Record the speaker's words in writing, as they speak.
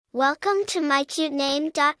Welcome to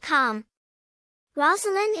mycutename.com.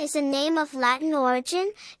 Rosalyn is a name of Latin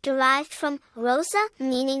origin, derived from rosa,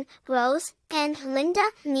 meaning rose, and linda,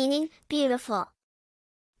 meaning beautiful.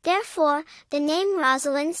 Therefore, the name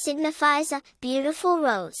Rosalyn signifies a beautiful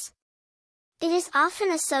rose. It is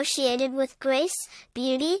often associated with grace,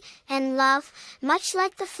 beauty, and love, much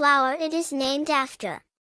like the flower it is named after.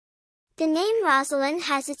 The name Rosalyn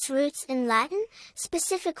has its roots in Latin,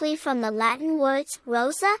 specifically from the Latin words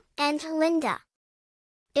rosa and linda.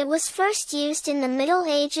 It was first used in the Middle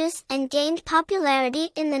Ages and gained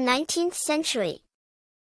popularity in the 19th century.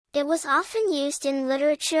 It was often used in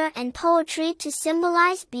literature and poetry to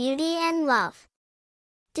symbolize beauty and love.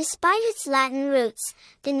 Despite its Latin roots,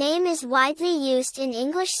 the name is widely used in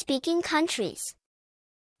English-speaking countries.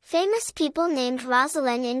 Famous people named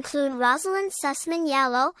Rosalyn include Rosalyn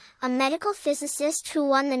Sussman-Yalow, a medical physicist who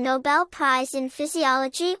won the Nobel Prize in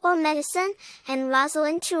Physiology or Medicine, and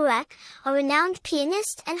Rosalyn Turek, a renowned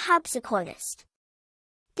pianist and harpsichordist.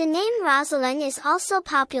 The name Rosalyn is also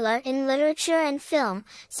popular in literature and film,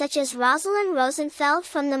 such as Rosalind Rosenfeld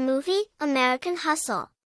from the movie American Hustle.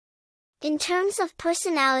 In terms of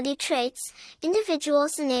personality traits,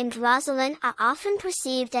 individuals named Rosalyn are often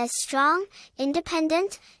perceived as strong,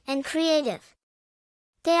 independent, and creative.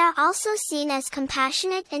 They are also seen as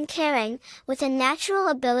compassionate and caring, with a natural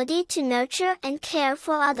ability to nurture and care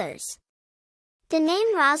for others. The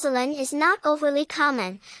name Rosalyn is not overly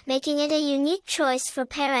common, making it a unique choice for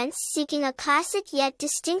parents seeking a classic yet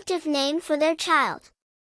distinctive name for their child.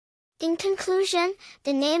 In conclusion,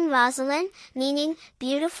 the name Rosalyn, meaning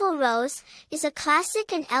beautiful rose, is a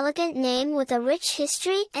classic and elegant name with a rich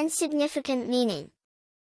history and significant meaning.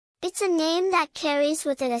 It's a name that carries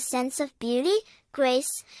with it a sense of beauty,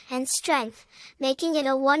 grace, and strength, making it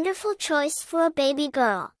a wonderful choice for a baby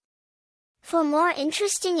girl. For more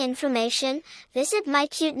interesting information, visit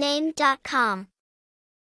mycutename.com.